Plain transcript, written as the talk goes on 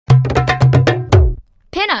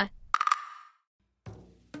Pinna.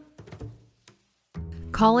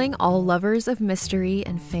 Calling all lovers of mystery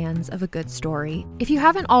and fans of a good story. If you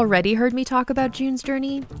haven't already heard me talk about June's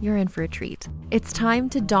Journey, you're in for a treat. It's time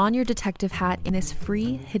to don your detective hat in this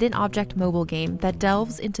free hidden object mobile game that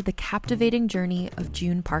delves into the captivating journey of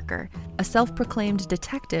June Parker, a self-proclaimed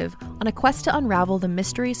detective on a quest to unravel the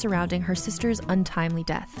mystery surrounding her sister's untimely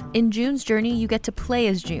death. In June's Journey, you get to play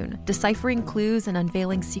as June, deciphering clues and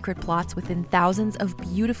unveiling secret plots within thousands of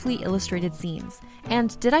beautifully illustrated scenes.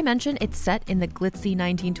 And did I mention it's set in the glitzy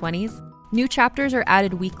 1920s? New chapters are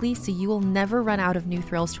added weekly, so you will never run out of new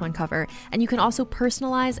thrills to uncover, and you can also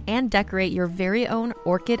personalize and decorate your very own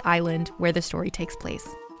Orchid Island where the story takes place.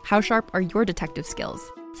 How sharp are your detective skills?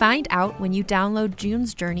 Find out when you download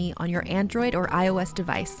June's Journey on your Android or iOS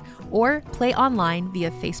device, or play online via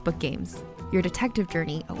Facebook Games. Your detective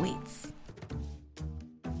journey awaits.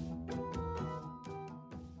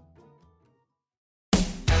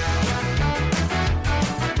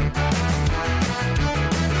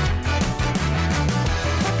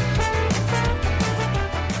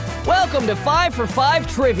 Welcome to 5 for 5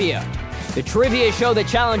 Trivia, the trivia show that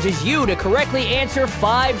challenges you to correctly answer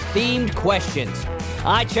 5 themed questions.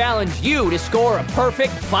 I challenge you to score a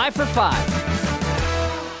perfect 5 for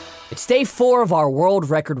 5. It's day 4 of our World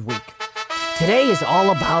Record Week. Today is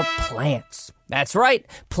all about plants. That's right,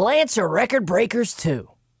 plants are record breakers too.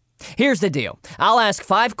 Here's the deal. I'll ask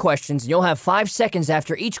 5 questions and you'll have 5 seconds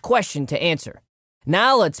after each question to answer.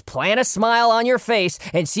 Now let's plant a smile on your face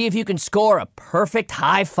and see if you can score a perfect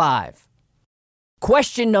high 5.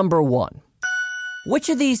 Question number 1. Which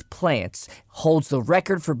of these plants holds the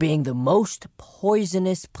record for being the most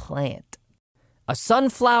poisonous plant? A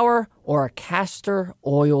sunflower or a castor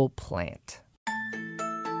oil plant?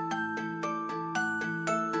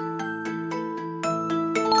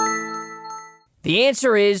 The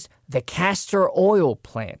answer is the castor oil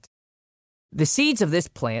plant. The seeds of this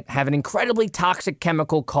plant have an incredibly toxic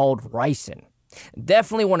chemical called ricin.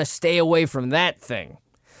 Definitely want to stay away from that thing.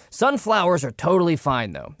 Sunflowers are totally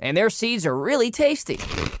fine though, and their seeds are really tasty.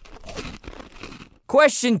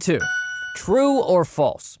 Question 2. True or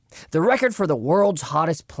false? The record for the world's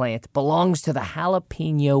hottest plant belongs to the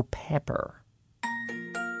jalapeno pepper.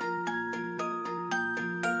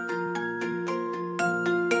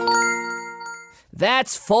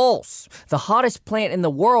 That's false. The hottest plant in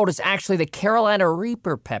the world is actually the Carolina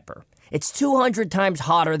Reaper pepper. It's 200 times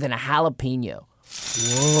hotter than a jalapeno.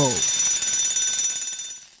 Whoa.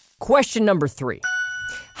 Question number 3.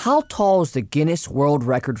 How tall is the Guinness World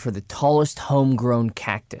Record for the tallest homegrown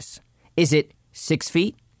cactus? Is it 6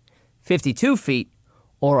 feet, 52 feet,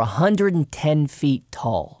 or 110 feet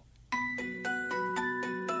tall?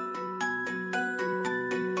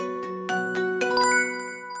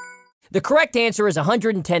 The correct answer is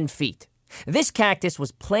 110 feet. This cactus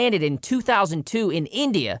was planted in 2002 in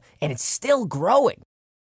India, and it's still growing.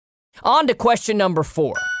 On to question number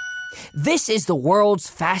 4. This is the world's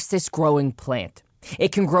fastest growing plant.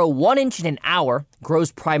 It can grow 1 inch in an hour,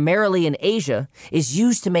 grows primarily in Asia, is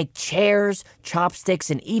used to make chairs, chopsticks,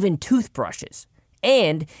 and even toothbrushes,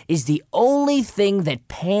 and is the only thing that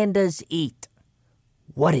pandas eat.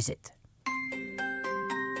 What is it?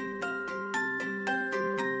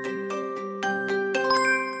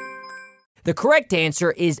 The correct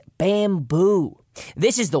answer is bamboo.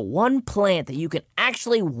 This is the one plant that you can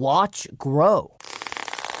actually watch grow.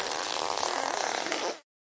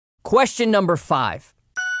 Question number 5.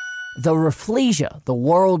 The Rafflesia, the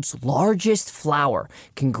world's largest flower,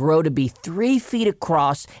 can grow to be 3 feet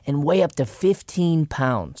across and weigh up to 15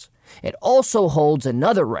 pounds. It also holds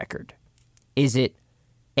another record. Is it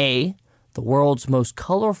A, the world's most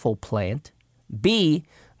colorful plant, B,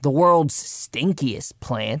 the world's stinkiest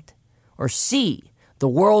plant, or C, the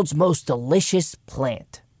world's most delicious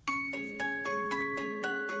plant?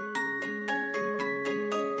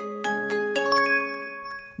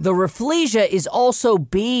 The Rafflesia is also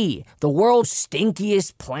B, the world's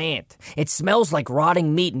stinkiest plant. It smells like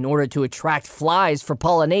rotting meat in order to attract flies for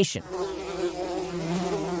pollination.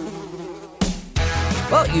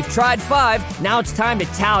 Well, you've tried 5. Now it's time to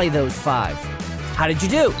tally those 5. How did you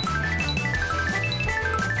do?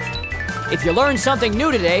 If you learned something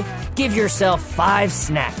new today, give yourself 5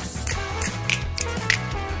 snaps.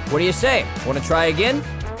 What do you say? Want to try again?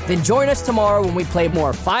 Then join us tomorrow when we play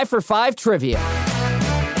more 5 for 5 trivia.